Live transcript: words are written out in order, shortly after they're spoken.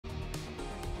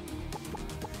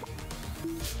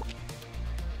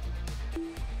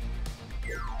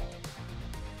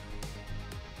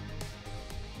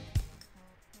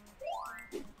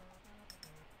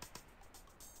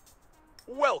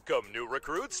Welcome, new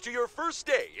recruits, to your first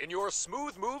day in your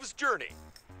Smooth Moves journey.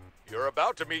 You're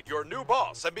about to meet your new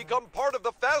boss and become part of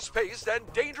the fast-paced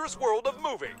and dangerous world of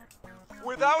moving.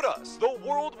 Without us, the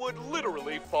world would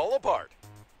literally fall apart.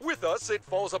 With us, it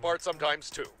falls apart sometimes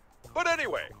too. But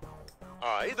anyway,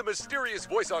 I, the mysterious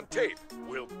voice on tape,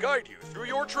 will guide you through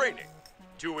your training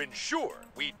to ensure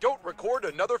we don't record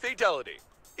another fatality.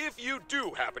 If you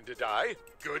do happen to die,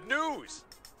 good news!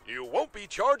 You won't be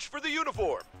charged for the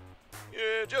uniform.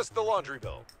 Just the laundry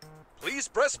bill. Please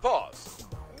press pause.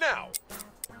 Now!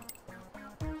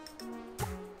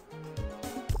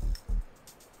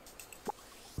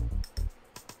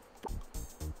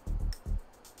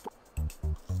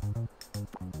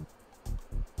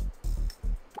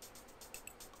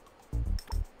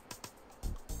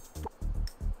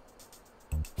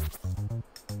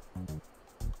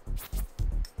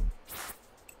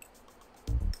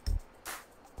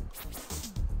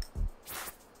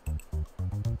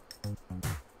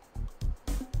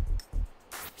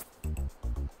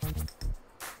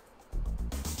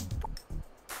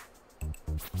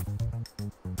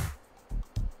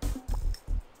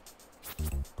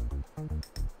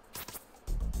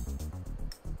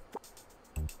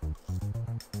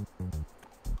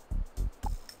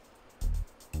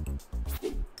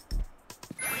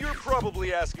 You're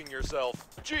probably asking yourself,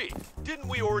 gee, didn't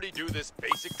we already do this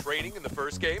basic training in the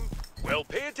first game? Well,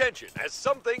 pay attention, as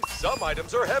some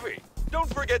items are heavy.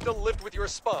 Don't forget to lift with your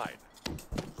spine.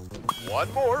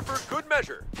 One more for good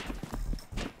measure.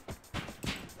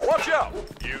 Watch out!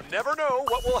 You never know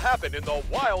what will happen in the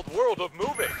wild world of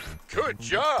moving. Good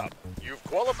job! You've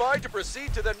qualified to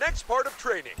proceed to the next part of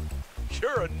training.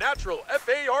 You're a natural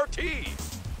FART!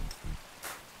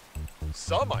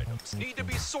 Some items need to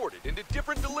be sorted into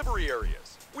different delivery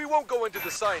areas. We won't go into the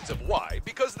science of why,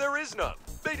 because there is none.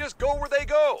 They just go where they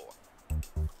go.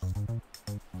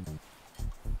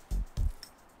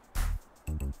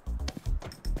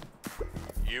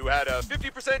 You had a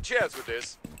 50% chance with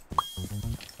this.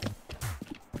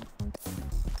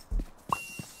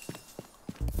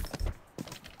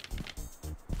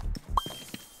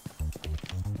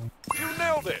 You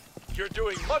nailed it! You're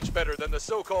doing much better than the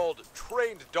so-called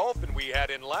trained dolphin we had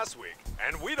in last week.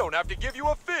 And we don't have to give you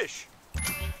a fish.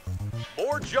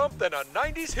 More jump than a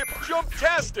 90s hip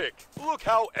jump-tastic. Look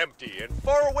how empty and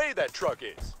far away that truck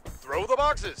is. Throw the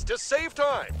boxes to save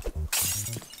time.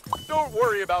 Don't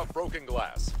worry about broken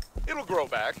glass. It'll grow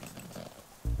back.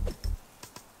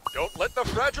 Don't let the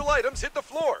fragile items hit the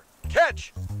floor.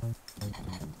 Catch!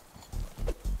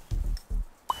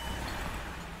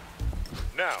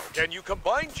 Now, can you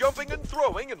combine jumping and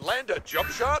throwing and land a jump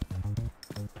shot?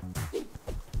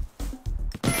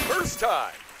 First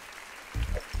time!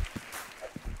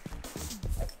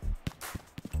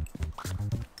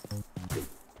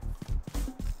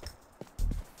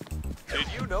 Did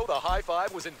you know the high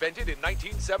five was invented in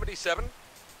 1977?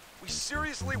 We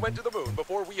seriously went to the moon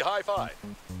before we high-fived.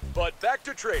 But back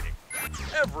to training.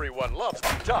 Everyone loves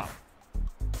the top.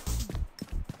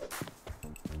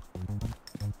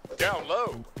 Down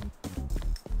low.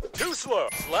 Too slow.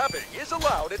 Slapping is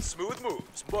allowed at Smooth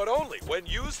Moves, but only when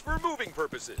used for moving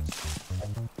purposes.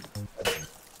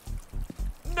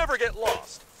 Never get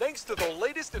lost, thanks to the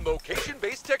latest in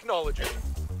location-based technology.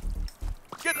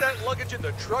 Get that luggage in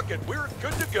the truck and we're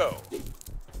good to go.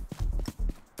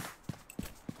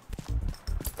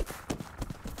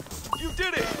 You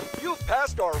did it! You've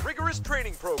passed our rigorous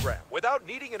training program without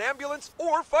needing an ambulance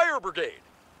or fire brigade.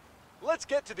 Let's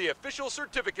get to the official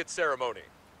certificate ceremony.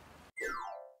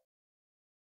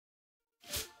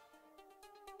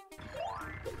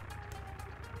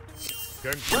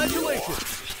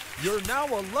 Congratulations! You're now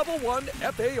a level 1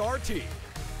 FART.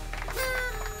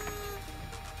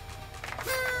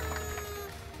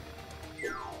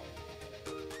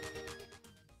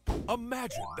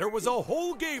 Imagine there was a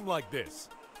whole game like this.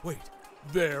 Wait,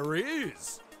 there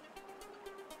is.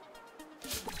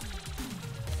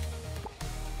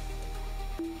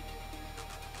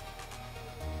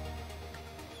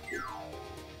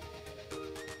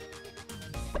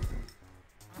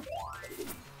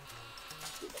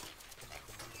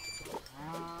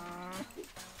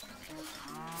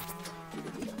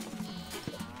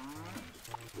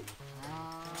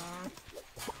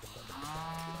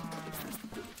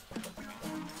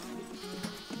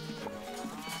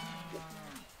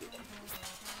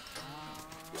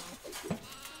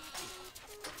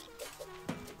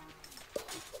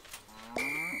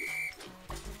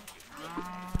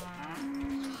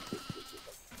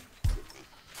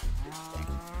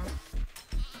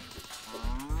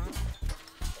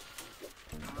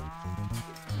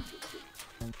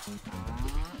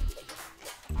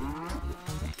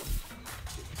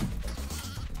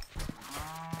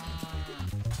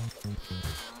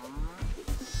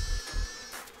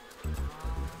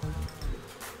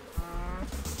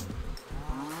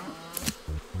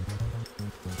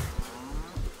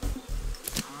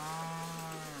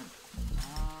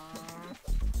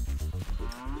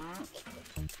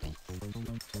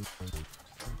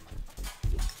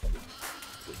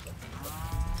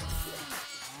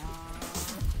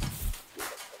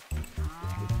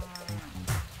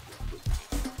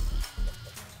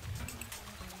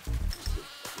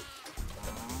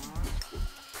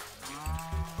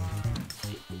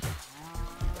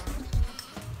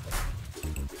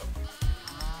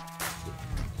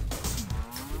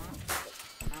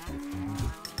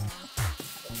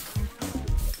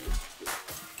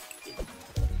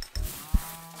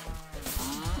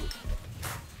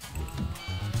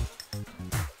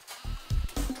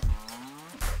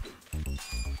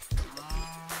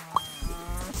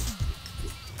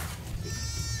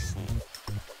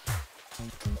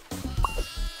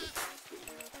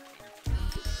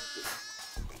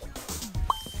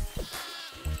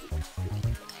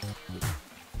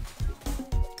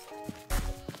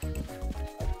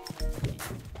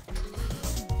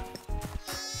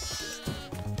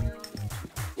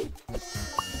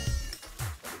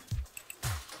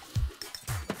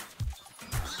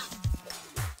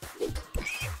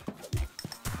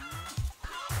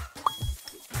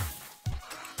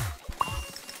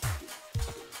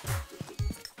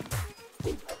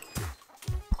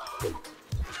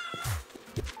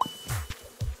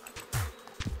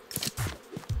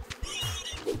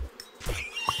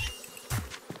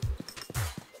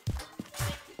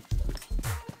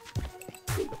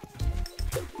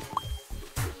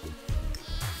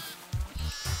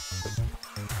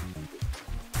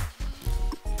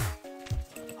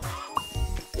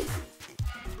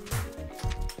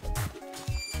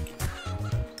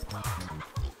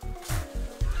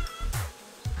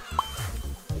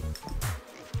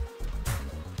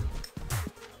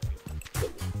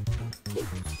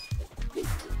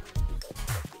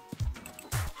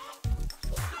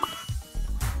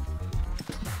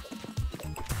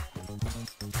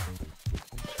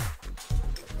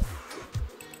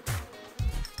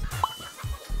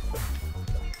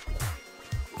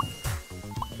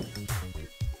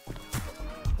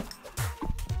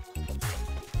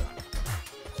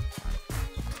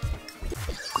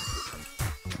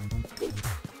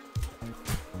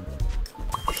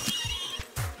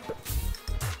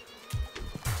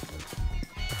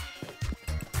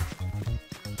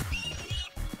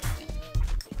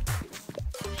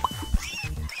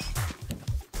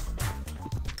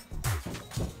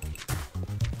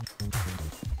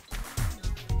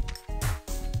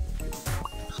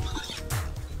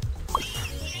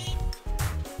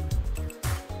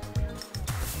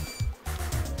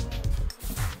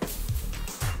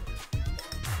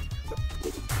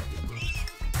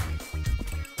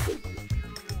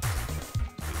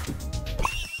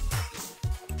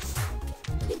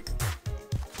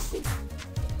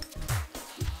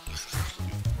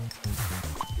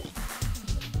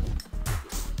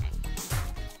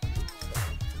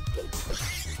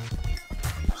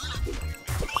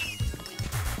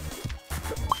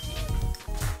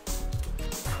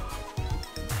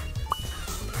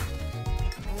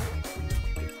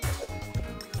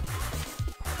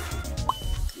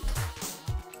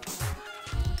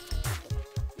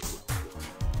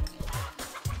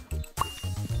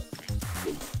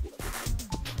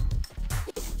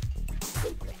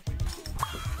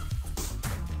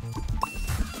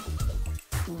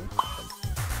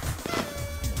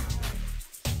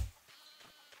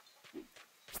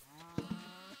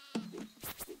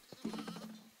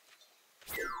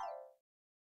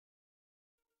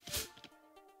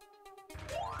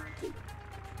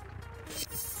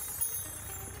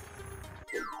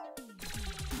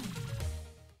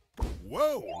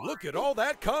 Whoa, look at all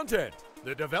that content!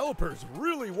 The developers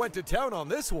really went to town on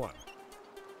this one.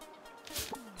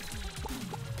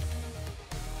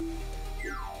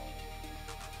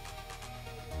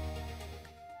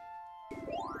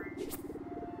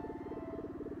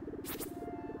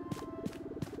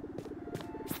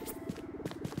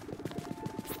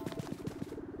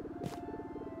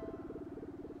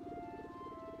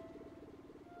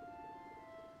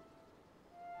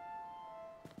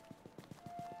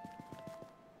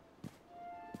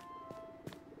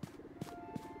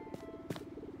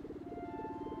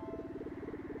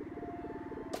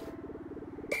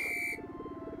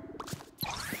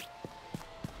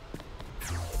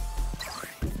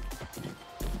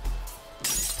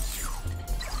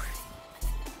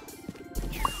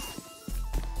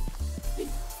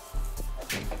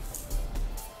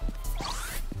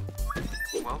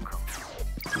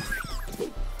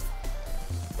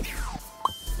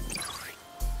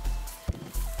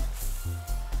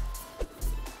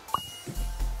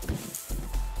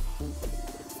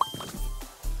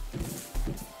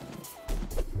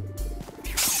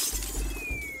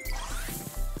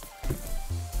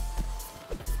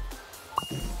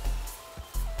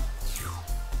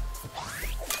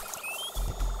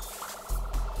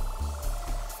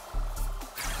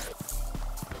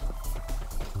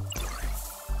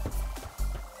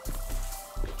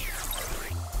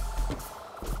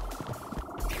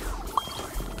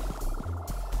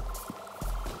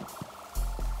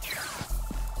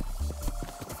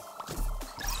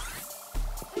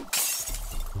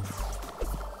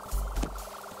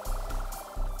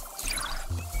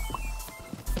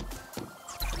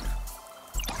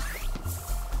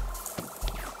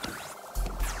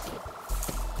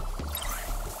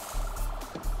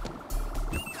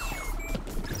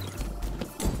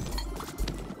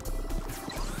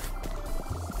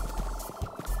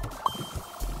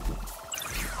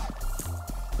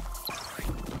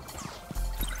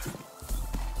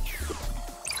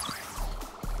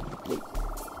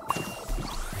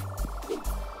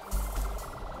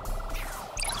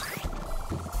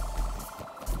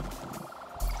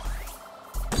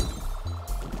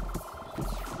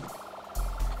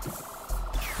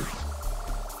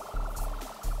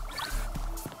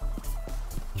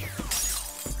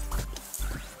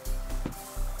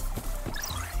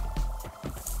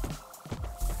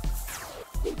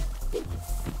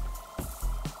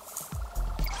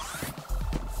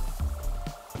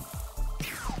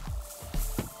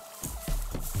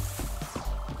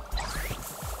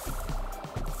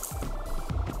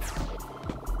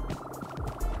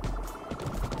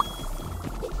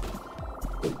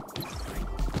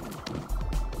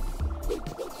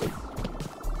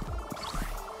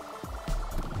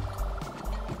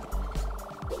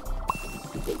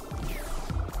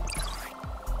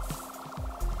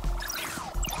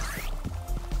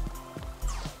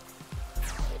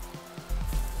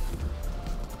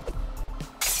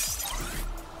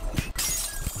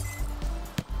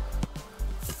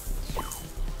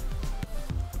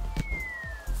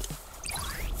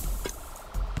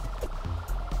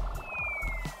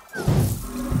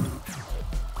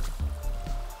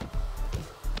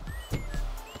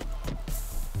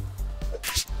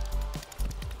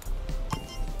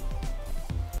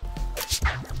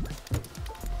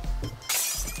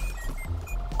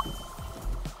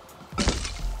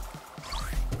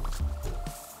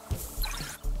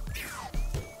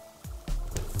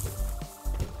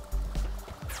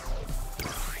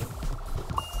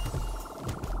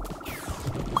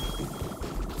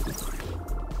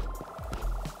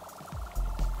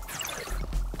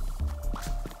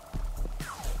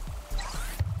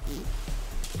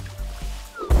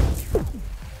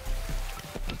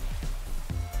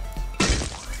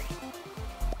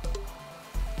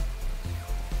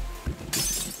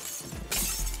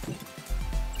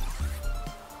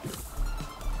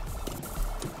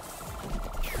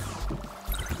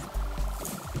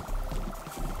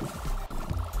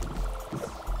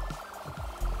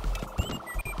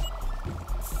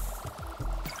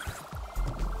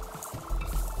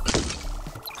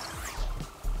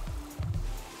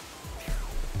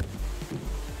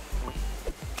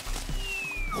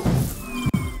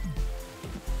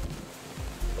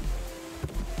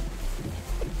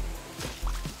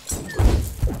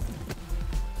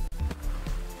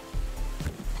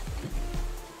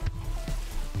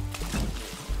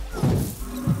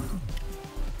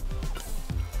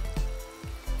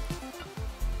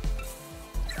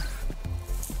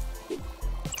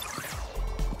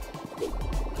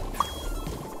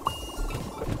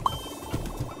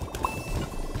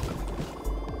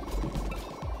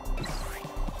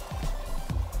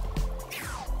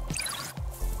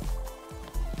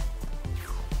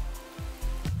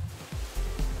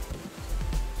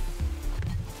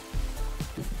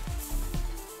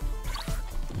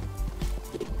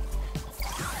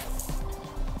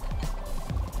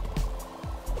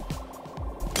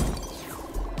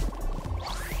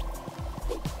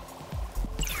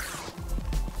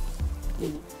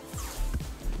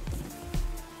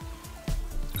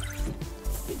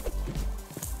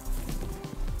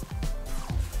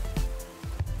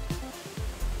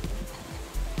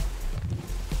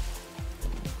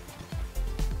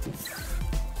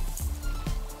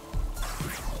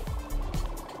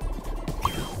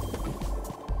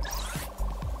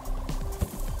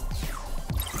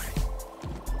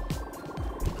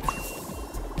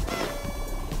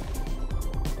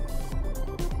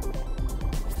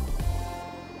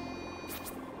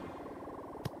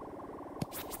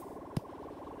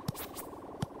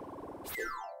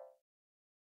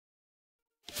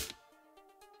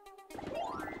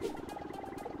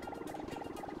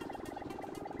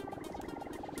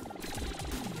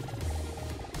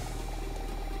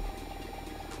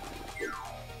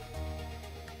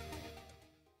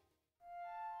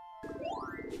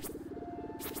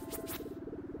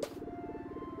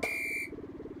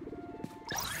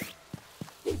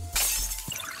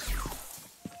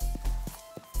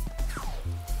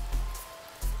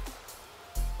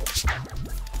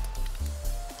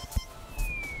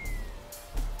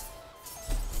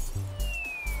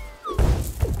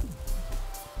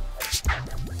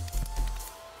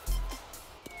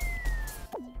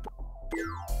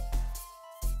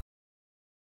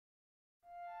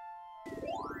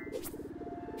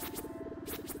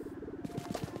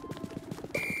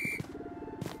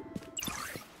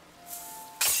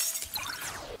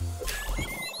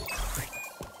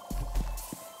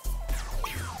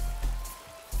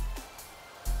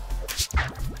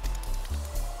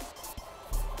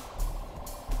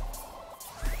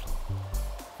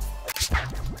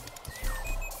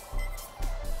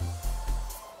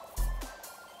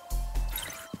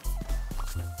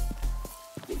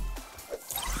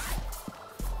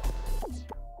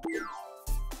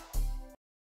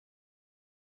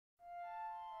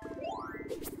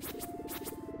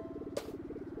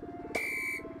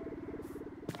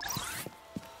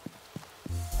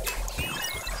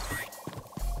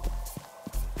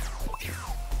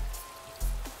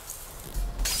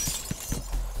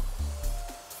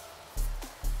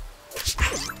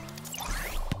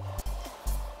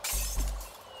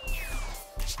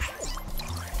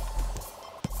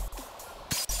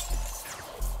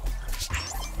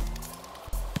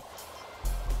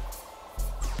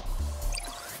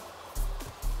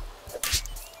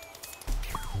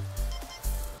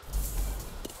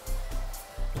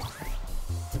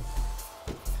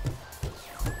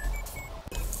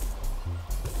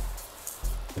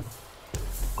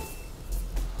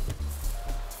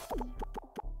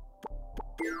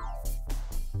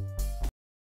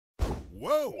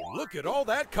 Whoa, look at all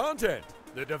that content!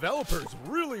 The developers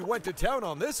really went to town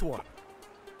on this one.